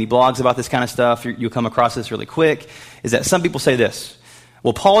online, any blogs about this kind of stuff, you'll come across this really quick, is that some people say this.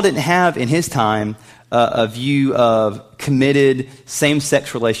 Well, Paul didn't have in his time a view of committed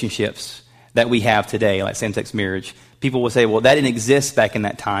same-sex relationships that we have today, like same-sex marriage. People will say, well, that didn't exist back in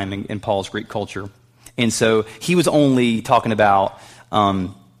that time in Paul's Greek culture. And so he was only talking about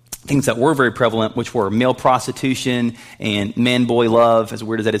things that were very prevalent, which were male prostitution and man-boy love, as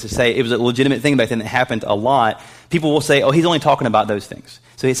weird as that is to say. It was a legitimate thing back then that happened a lot. People will say, oh, he's only talking about those things.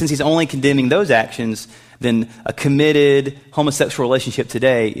 So since he's only condemning those actions, then a committed homosexual relationship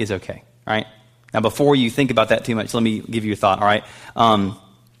today is okay, all right? Now, before you think about that too much, let me give you a thought, all right?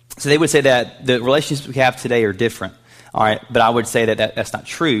 So they would say that the relationships we have today are different, all right? But I would say that that's not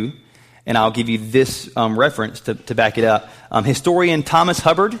true, and I'll give you this reference to back it up. Historian Thomas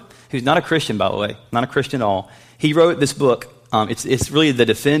Hubbard, who's not a Christian, by the way, not a Christian at all, he wrote this book. It's really the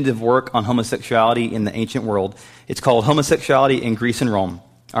definitive work on homosexuality in the ancient world. It's called Homosexuality in Greece and Rome.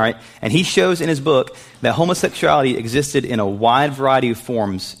 All right, and he shows in his book that homosexuality existed in a wide variety of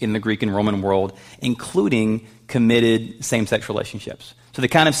forms in the Greek and Roman world, including committed same-sex relationships. So the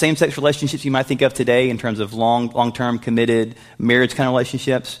kind of same-sex relationships you might think of today in terms of long-term committed marriage kind of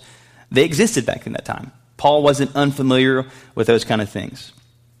relationships, they existed back in that time. Paul wasn't unfamiliar with those kind of things.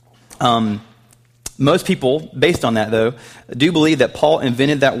 Most people, based on that though, do believe that Paul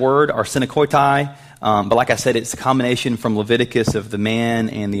invented that word, arsenokoitai. But like I said, it's a combination from Leviticus of the man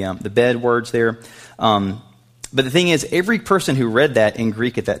and the bed words there. But the thing is, every person who read that in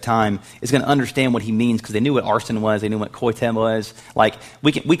Greek at that time is going to understand what he means because they knew what arson was, they knew what koitem was. Like,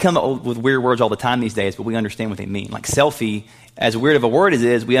 we come up with weird words all the time these days, but we understand what they mean. Like selfie, as weird of a word as it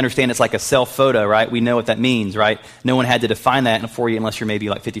is, we understand it's like a self photo, right? We know what that means, right? No one had to define that for you unless you're maybe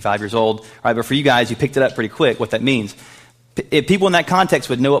like 55 years old, right? But for you guys, you picked it up pretty quick, what that means. If people in that context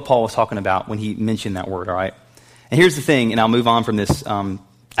would know what Paul was talking about when he mentioned that word, all right? And here's the thing, and I'll move on from this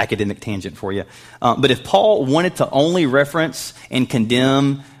academic tangent for you. But if Paul wanted to only reference and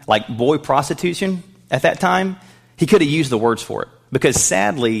condemn like boy prostitution at that time, he could have used the words for it. Because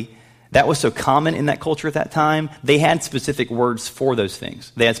sadly, That was so common in that culture at that time. They had specific words for those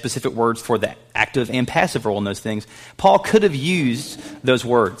things. They had specific words for the active and passive role in those things. Paul could have used those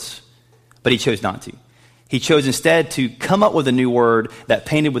words, but he chose not to. He chose instead to come up with a new word that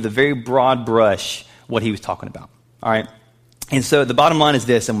painted with a very broad brush what he was talking about. All right? And so the bottom line is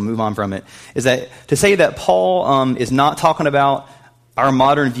this, and we'll move on from it, is that to say that Paul is not talking about our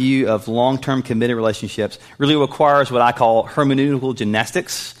modern view of long-term committed relationships really requires what I call hermeneutical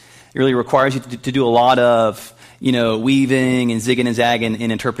gymnastics. It really requires you to do a lot of, weaving and zigging and zagging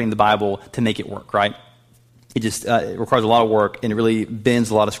and interpreting the Bible to make it work, right? It just it requires a lot of work, and it really bends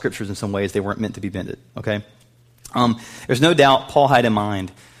a lot of scriptures in some ways they weren't meant to be bended, okay? There's no doubt Paul had in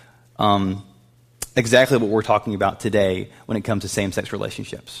mind exactly what we're talking about today when it comes to same-sex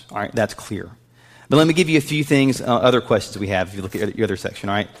relationships, all right? That's clear. But let me give you a few things, other questions we have if you look at your other section,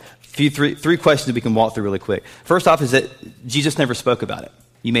 all right? Three questions that we can walk through really quick. First off is that Jesus never spoke about it.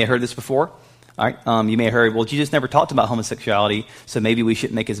 You may have heard this before. All right? You may have heard, well, Jesus never talked about homosexuality, so maybe we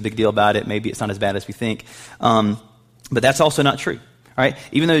shouldn't make as big deal about it. Maybe it's not as bad as we think. But that's also not true. All right?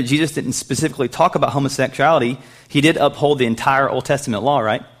 Even though Jesus didn't specifically talk about homosexuality, he did uphold the entire Old Testament law,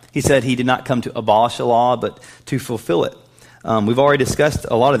 right? He said he did not come to abolish the law, but to fulfill it. We've already discussed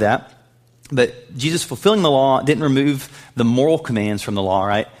a lot of that. But Jesus fulfilling the law didn't remove the moral commands from the law,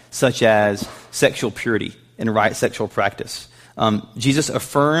 right? Such as sexual purity and right sexual practice. Jesus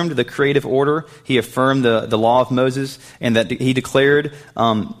affirmed the creative order. He affirmed the law of Moses, and that he declared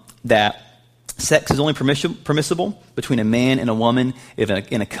that sex is only permissible between a man and a woman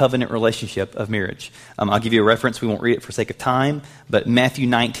in a covenant relationship of marriage. I'll give you a reference. We won't read it for sake of time, but Matthew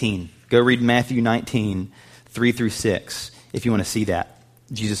 19. Go read Matthew 19, 3 through 6, if you want to see that.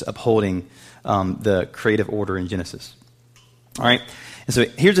 Jesus upholding the creative order in Genesis. All right? And so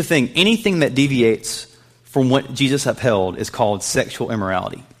here's the thing. Anything that deviates from what Jesus upheld is called sexual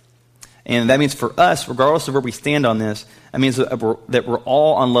immorality. And that means for us, regardless of where we stand on this, that means that we're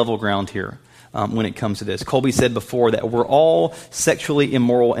all on level ground here when it comes to this. Colby said before that we're all sexually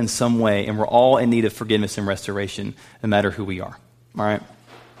immoral in some way, and we're all in need of forgiveness and restoration, no matter who we are. All right?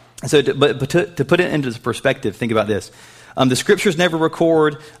 So, to put it into perspective, think about this. The scriptures never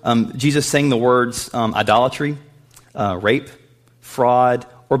record Jesus saying the words idolatry, rape, fraud,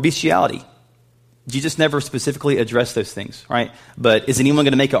 or bestiality. Jesus never specifically addressed those things, right? But is anyone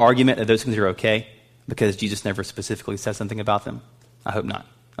going to make an argument that those things are okay because Jesus never specifically said something about them? I hope not,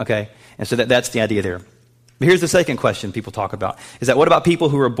 okay? And so that's the idea there. But here's the second question people talk about, is that what about people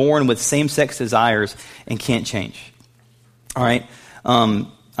who are born with same-sex desires and can't change? All right?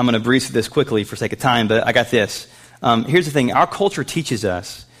 I'm going to breeze through this quickly for sake of time, but I got this. Here's the thing. Our culture teaches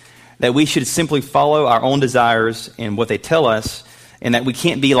us that we should simply follow our own desires and what they tell us, and that we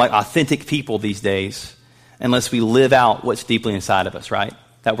can't be like authentic people these days unless we live out what's deeply inside of us, right?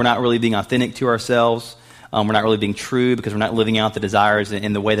 That we're not really being authentic to ourselves. We're not really being true because we're not living out the desires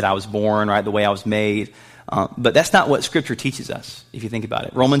in the way that I was born, right? The way I was made. But that's not what Scripture teaches us, if you think about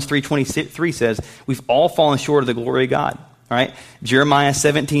it. Romans 3:23 says, we've all fallen short of the glory of God, right? Jeremiah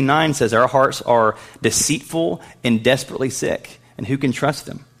 17:9 says, our hearts are deceitful and desperately sick, and who can trust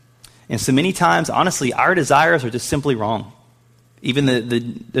them? And so many times, honestly, our desires are just simply wrong. Even the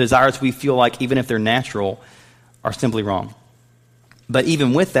desires we feel like, even if they're natural, are simply wrong. But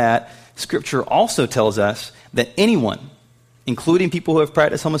even with that, Scripture also tells us that anyone, including people who have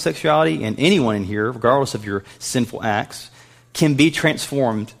practiced homosexuality, and anyone in here, regardless of your sinful acts, can be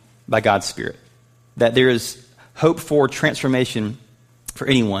transformed by God's Spirit. That there is hope for transformation for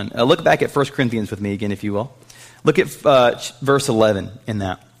anyone. Look back at 1 Corinthians with me again, if you will. Look at verse 11 in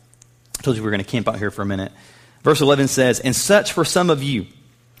that. I told you we were going to camp out here for a minute. Verse 11 says, and such for some of you,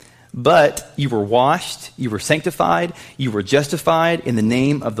 but you were washed, you were sanctified, you were justified in the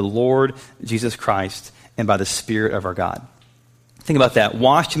name of the Lord Jesus Christ and by the Spirit of our God. Think about that.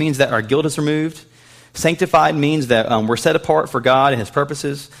 Washed means that our guilt is removed. Sanctified means that we're set apart for God and His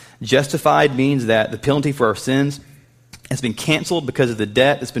purposes. Justified means that the penalty for our sins has been canceled because of the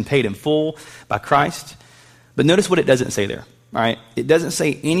debt that's been paid in full by Christ. But notice what it doesn't say there. All right? It doesn't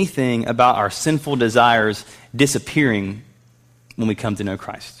say anything about our sinful desires disappearing when we come to know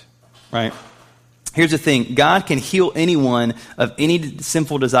Christ. Right? Here's the thing. God can heal anyone of any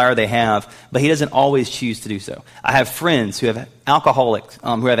sinful desire they have, but He doesn't always choose to do so. I have friends who have alcoholics,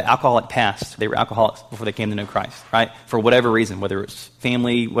 who have an alcoholic past. They were alcoholics before they came to know Christ, right? For whatever reason, whether it's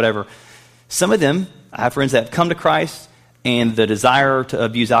family, whatever. Some of them, I have friends that have come to Christ, and the desire to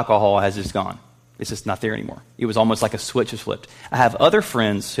abuse alcohol has just gone. It's just not there anymore. It was almost like a switch was flipped. I have other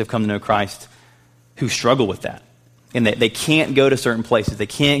friends who have come to know Christ who struggle with that. And they can't go to certain places. They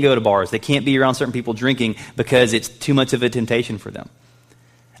can't go to bars. They can't be around certain people drinking because it's too much of a temptation for them.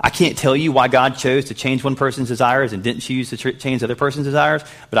 I can't tell you why God chose to change one person's desires and didn't choose to change the other person's desires,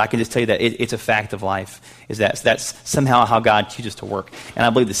 but I can just tell you that it's a fact of life, is that's somehow how God chooses to work. And I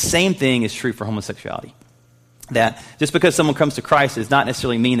believe the same thing is true for homosexuality. That just because someone comes to Christ does not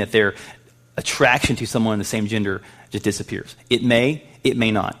necessarily mean that their attraction to someone in the same gender just disappears. It may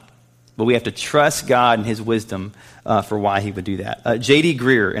not. But we have to trust God and his wisdom for why he would do that. J.D.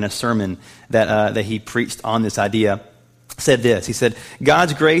 Greer, in a sermon that he preached on this idea, said this. He said,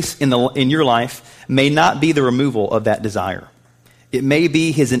 God's grace in your life may not be the removal of that desire. It may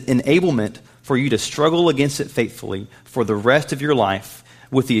be his enablement for you to struggle against it faithfully for the rest of your life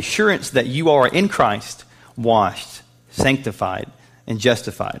with the assurance that you are in Christ, washed, sanctified, and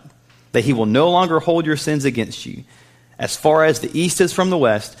justified, that he will no longer hold your sins against you. As far as the east is from the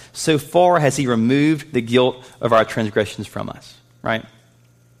west, so far has he removed the guilt of our transgressions from us, right?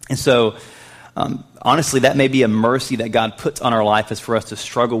 And so, honestly, that may be a mercy that God puts on our life, is for us to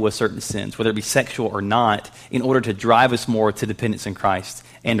struggle with certain sins, whether it be sexual or not, in order to drive us more to dependence in Christ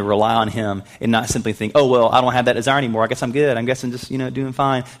and to rely on him and not simply think, oh, well, I don't have that desire anymore. I guess I'm good. I guess I'm just, doing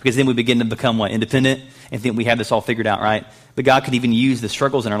fine. Because then we begin to become independent and think we have this all figured out, right? But God could even use the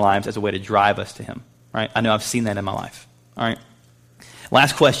struggles in our lives as a way to drive us to him, right? I know I've seen that in my life. All right.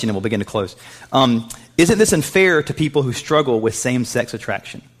 Last question, and we'll begin to close. Isn't this unfair to people who struggle with same-sex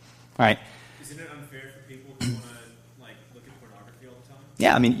attraction? All right. Isn't it unfair for people who want to look at pornography all the time?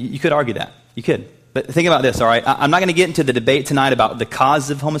 Yeah, I mean, you could argue that. You could. But think about this, all right? I'm not going to get into the debate tonight about the cause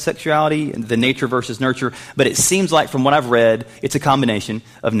of homosexuality, and the nature versus nurture, but it seems like from what I've read, it's a combination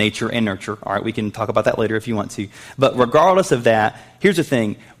of nature and nurture. All right, we can talk about that later if you want to. But regardless of that, here's the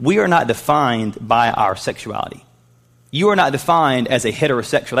thing. We are not defined by our sexuality. You are not defined as a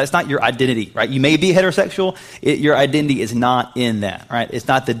heterosexual. That's not your identity, right? You may be heterosexual. Your identity is not in that, right? It's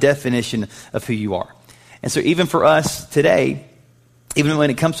not the definition of who you are. And so even for us today, even when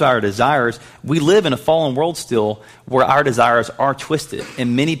it comes to our desires, we live in a fallen world still where our desires are twisted.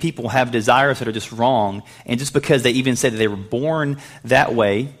 And many people have desires that are just wrong. And just because they even say that they were born that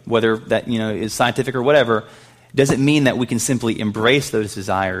way, whether that is scientific or whatever, doesn't mean that we can simply embrace those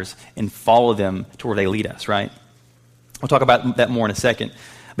desires and follow them to where they lead us, right? We'll talk about that more in a second.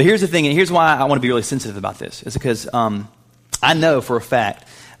 But here's the thing, and here's why I want to be really sensitive about this. Is because I know for a fact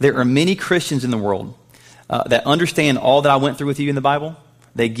there are many Christians in the world that understand all that I went through with you in the Bible.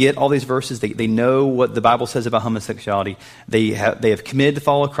 They get all these verses. They know what the Bible says about homosexuality. They have committed to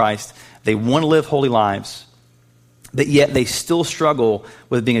follow Christ. They want to live holy lives. But yet they still struggle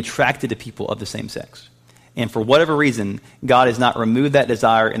with being attracted to people of the same sex. And for whatever reason, God has not removed that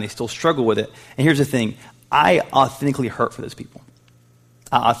desire, and they still struggle with it. And here's the thing. I authentically hurt for those people.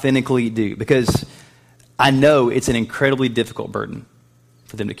 I authentically do, because I know it's an incredibly difficult burden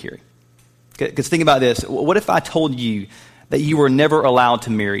for them to carry. Because think about this. What if I told you that you were never allowed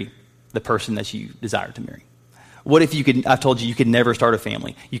to marry the person that you desired to marry? What if I told you could never start a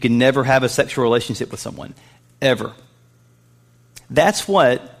family? You could never have a sexual relationship with someone, ever. That's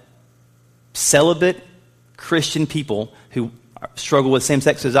what celibate Christian people who struggle with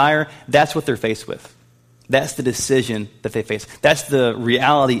same-sex desire, that's what they're faced with. That's the decision that they face. That's the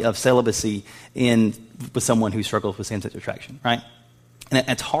reality of celibacy with someone who struggles with same-sex attraction, right? And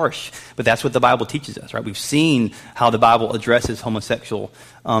it's harsh, but that's what the Bible teaches us, right? We've seen how the Bible addresses homosexual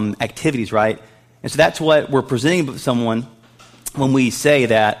activities, right? And so that's what we're presenting to someone when we say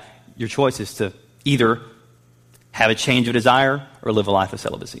that your choice is to either have a change of desire or live a life of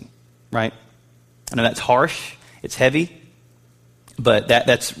celibacy, right? I know that's harsh, it's heavy, but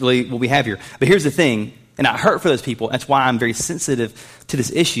that's really what we have here. But here's the thing. And I hurt for those people. That's why I'm very sensitive to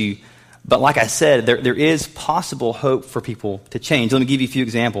this issue. But like I said, there is possible hope for people to change. Let me give you a few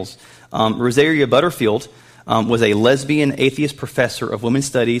examples. Rosaria Butterfield was a lesbian atheist professor of women's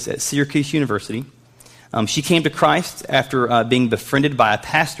studies at Syracuse University. She came to Christ after being befriended by a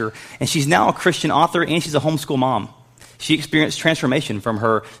pastor, and she's now a Christian author, and she's a homeschool mom. She experienced transformation from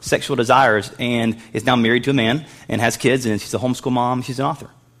her sexual desires and is now married to a man and has kids, and she's a homeschool mom. She's an author.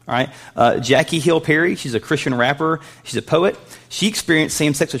 All right, Jackie Hill Perry, she's a Christian rapper. She's a poet. She experienced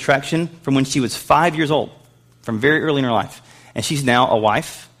same-sex attraction from when she was 5 years old, from very early in her life. And she's now a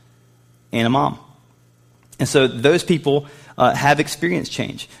wife and a mom. And so those people have experienced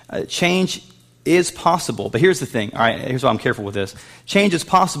change. Change is possible. But here's the thing. All right, here's why I'm careful with this. Change is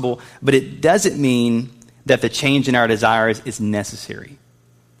possible, but it doesn't mean that the change in our desires is necessary.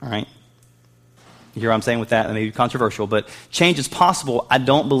 All right? You hear what I'm saying with that? That may be controversial, but change is possible. I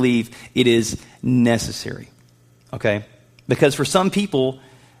don't believe it is necessary, okay? Because for some people,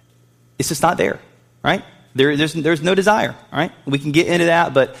 it's just not there, right? There's no desire, all right? We can get into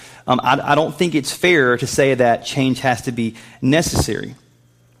that, but I don't think it's fair to say that change has to be necessary.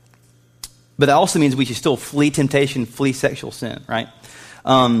 But that also means we should still flee temptation, flee sexual sin, right?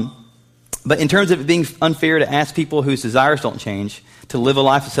 But in terms of it being unfair to ask people whose desires don't change to live a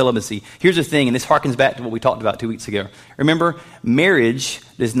life of celibacy, here's the thing, and this harkens back to what we talked about 2 weeks ago. Remember, marriage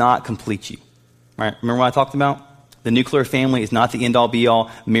does not complete you, right? Remember what I talked about? The nuclear family is not the end-all,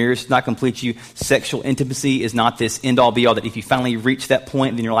 be-all. Marriage does not complete you. Sexual intimacy is not this end-all, be-all that if you finally reach that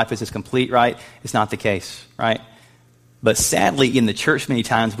point, then your life is just complete, right? It's not the case, right? But sadly, in the church, many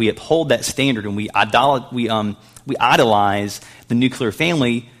times we uphold that standard and we idolize the nuclear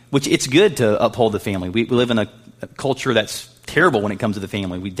family, which it's good to uphold the family. We live in a culture that's terrible when it comes to the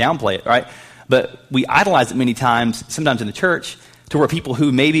family. We downplay it, right? But we idolize it many times, sometimes in the church, to where people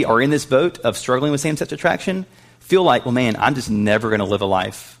who maybe are in this boat of struggling with same-sex attraction feel like, well, man, I'm just never going to live a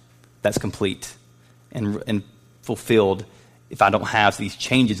life that's complete and fulfilled if I don't have these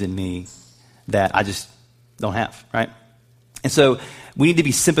changes in me that I just don't have, right? And so we need to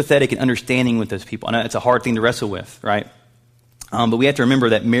be sympathetic and understanding with those people. I know it's a hard thing to wrestle with, right? But we have to remember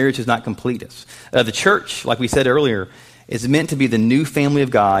that marriage does not complete us. The church, like we said earlier, is meant to be the new family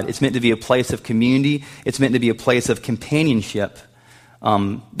of God. It's meant to be a place of community. It's meant to be a place of companionship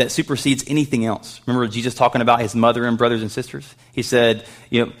that supersedes anything else. Remember Jesus talking about his mother and brothers and sisters? He said,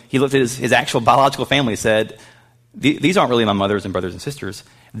 he looked at his actual biological family and said, these aren't really my mothers and brothers and sisters.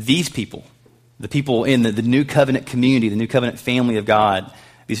 These people, the people in the new covenant community, the new covenant family of God,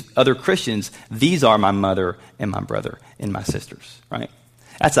 these other Christians, these are my mother and my brother and my sisters, right?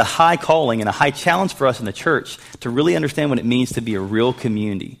 That's a high calling and a high challenge for us in the church to really understand what it means to be a real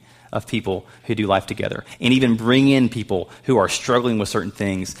community of people who do life together and even bring in people who are struggling with certain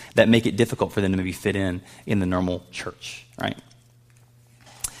things that make it difficult for them to maybe fit in the normal church, right?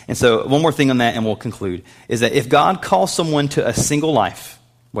 And so one more thing on that and we'll conclude, is that if God calls someone to a single life,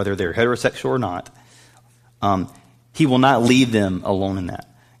 whether they're heterosexual or not, he will not leave them alone in that.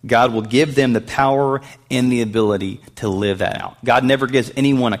 God will give them the power and the ability to live that out. God never gives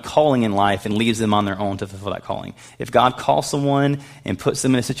anyone a calling in life and leaves them on their own to fulfill that calling. If God calls someone and puts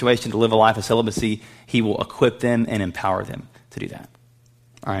them in a situation to live a life of celibacy, he will equip them and empower them to do that.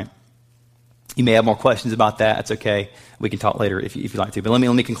 All right? You may have more questions about that. That's okay. We can talk later if you'd like to. But let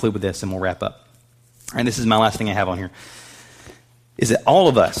me conclude with this and we'll wrap up. All right, this is my last thing I have on here. Is that all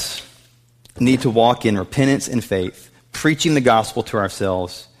of us need to walk in repentance and faith, preaching the gospel to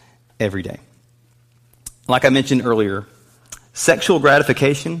ourselves every day. Like I mentioned earlier, sexual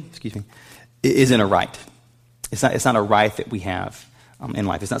gratification, isn't a right. It's not a right that we have in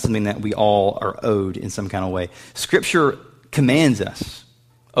life. It's not something that we all are owed in some kind of way. Scripture commands us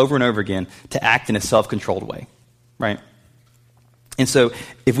over and over again to act in a self-controlled way, right? And so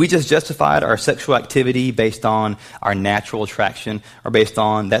if we just justified our sexual activity based on our natural attraction or based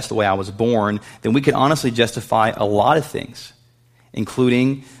on that's the way I was born, then we could honestly justify a lot of things,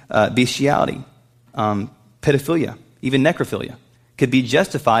 including bestiality, pedophilia, even necrophilia, could be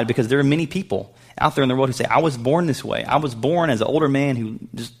justified because there are many people out there in the world who say, I was born this way. I was born as an older man who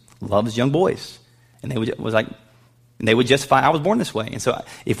just loves young boys. And they would justify, I was born this way. And so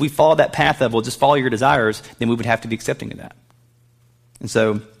if we follow that path of, well, just follow your desires, then we would have to be accepting of that. And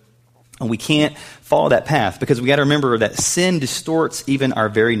so we can't follow that path because we got to remember that sin distorts even our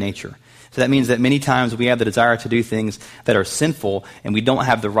very nature. So that means that many times we have the desire to do things that are sinful and we don't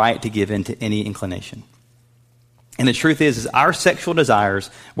have the right to give in to any inclination. And the truth is our sexual desires,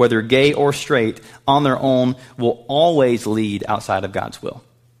 whether gay or straight, on their own will always lead outside of God's will.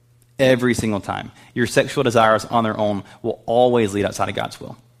 Every single time. Your sexual desires on their own will always lead outside of God's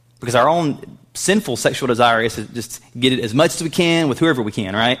will. Because our own sinful sexual desire is to just get it as much as we can with whoever we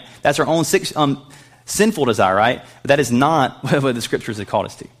can, right? That's our own sinful desire, right? But that is not what the scriptures have called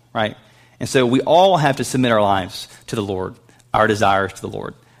us to, right? And so we all have to submit our lives to the Lord, our desires to the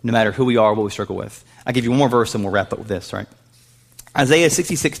Lord, no matter who we are, what we struggle with. I'll give you one more verse and we'll wrap up with this, right? Isaiah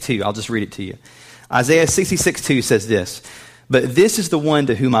 66:2, I'll just read it to you. Isaiah 66:2 says this, but this is the one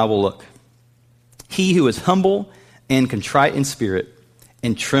to whom I will look. He who is humble and contrite in spirit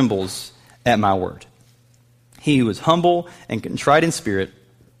and trembles at my word. He who is humble and contrite in spirit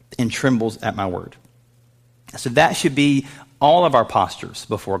and trembles at my word. So that should be all of our postures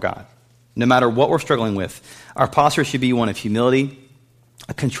before God. No matter what we're struggling with, our posture should be one of humility,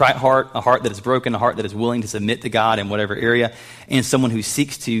 a contrite heart, a heart that is broken, a heart that is willing to submit to God in whatever area, and someone who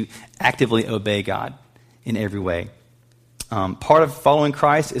seeks to actively obey God in every way. Part of following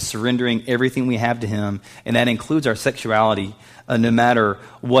Christ is surrendering everything we have to him, and that includes our sexuality, no matter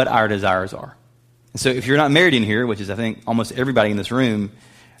what our desires are. And so if you're not married in here, which is I think almost everybody in this room,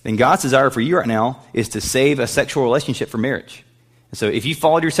 then God's desire for you right now is to save a sexual relationship for marriage. So if you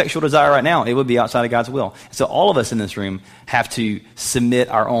followed your sexual desire right now, it would be outside of God's will. So all of us in this room have to submit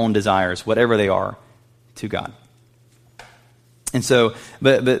our own desires, whatever they are, to God. And so,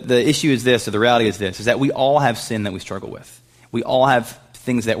 but the issue is this, or the reality is this, is that we all have sin that we struggle with. We all have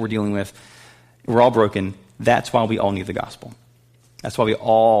things that we're dealing with. We're all broken. That's why we all need the gospel. That's why we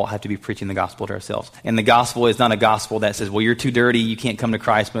all have to be preaching the gospel to ourselves. And the gospel is not a gospel that says, well, you're too dirty, you can't come to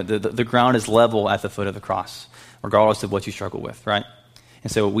Christ, but the ground is level at the foot of the cross, regardless of what you struggle with, right?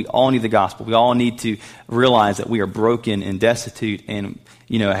 And so we all need the gospel. We all need to realize that we are broken and destitute and,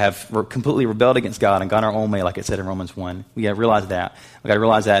 we're completely rebelled against God and gone our own way, like it said in Romans 1. We got to realize that. We got to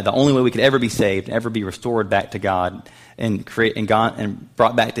realize that the only way we could ever be saved, ever be restored back to God and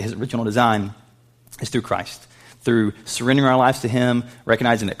brought back to his original design is through Christ. Through surrendering our lives to him,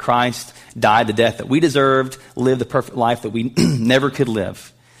 recognizing that Christ died the death that we deserved, lived the perfect life that we never could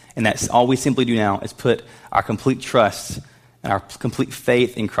live. And that's all we simply do now is put our complete trust and our complete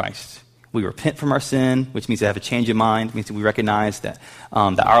faith in Christ. We repent from our sin, which means to have a change of mind. It means that we recognize that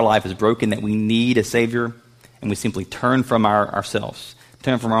our life is broken, that we need a Savior, and we simply turn from ourselves,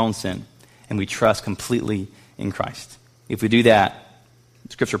 turn from our own sin, and we trust completely in Christ. If we do that,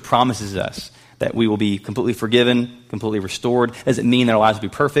 Scripture promises us that we will be completely forgiven, completely restored. Doesn't mean that our lives will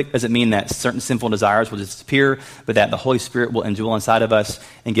be perfect. Doesn't mean that certain sinful desires will disappear, but that the Holy Spirit will indwell inside of us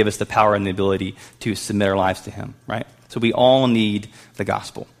and give us the power and the ability to submit our lives to him, right? So we all need the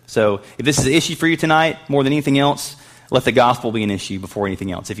gospel. So if this is an issue for you tonight, more than anything else, let the gospel be an issue before anything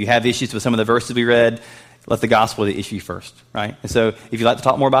else. If you have issues with some of the verses we read, let the gospel be the issue first, right? And so if you'd like to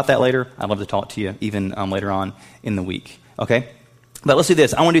talk more about that later, I'd love to talk to you even later on in the week, okay? But let's do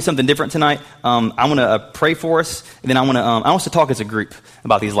this. I want to do something different tonight. I want to pray for us, and then I want us to talk as a group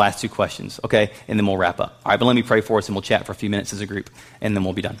about these last two questions, okay? And then we'll wrap up. All right, but let me pray for us, and we'll chat for a few minutes as a group, and then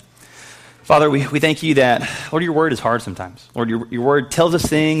we'll be done. Father, we thank you that, Lord, your word is hard sometimes. Lord, your word tells us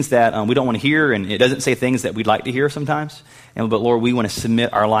things that we don't want to hear, and it doesn't say things that we'd like to hear sometimes. But Lord, we want to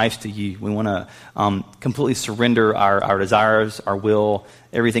submit our lives to you. We want to completely surrender our desires, our will,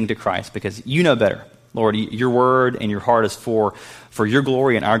 everything to Christ, because you know better. Lord, your word and your heart is for your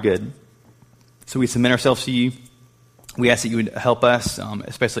glory and our good. So we submit ourselves to you. We ask that you would help us,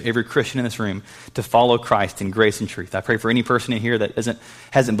 especially every Christian in this room, to follow Christ in grace and truth. I pray for any person in here that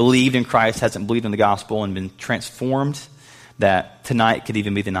hasn't believed in Christ, hasn't believed in the gospel and been transformed, that tonight could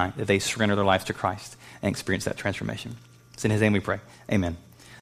even be the night that they surrender their lives to Christ and experience that transformation. It's in his name we pray. Amen.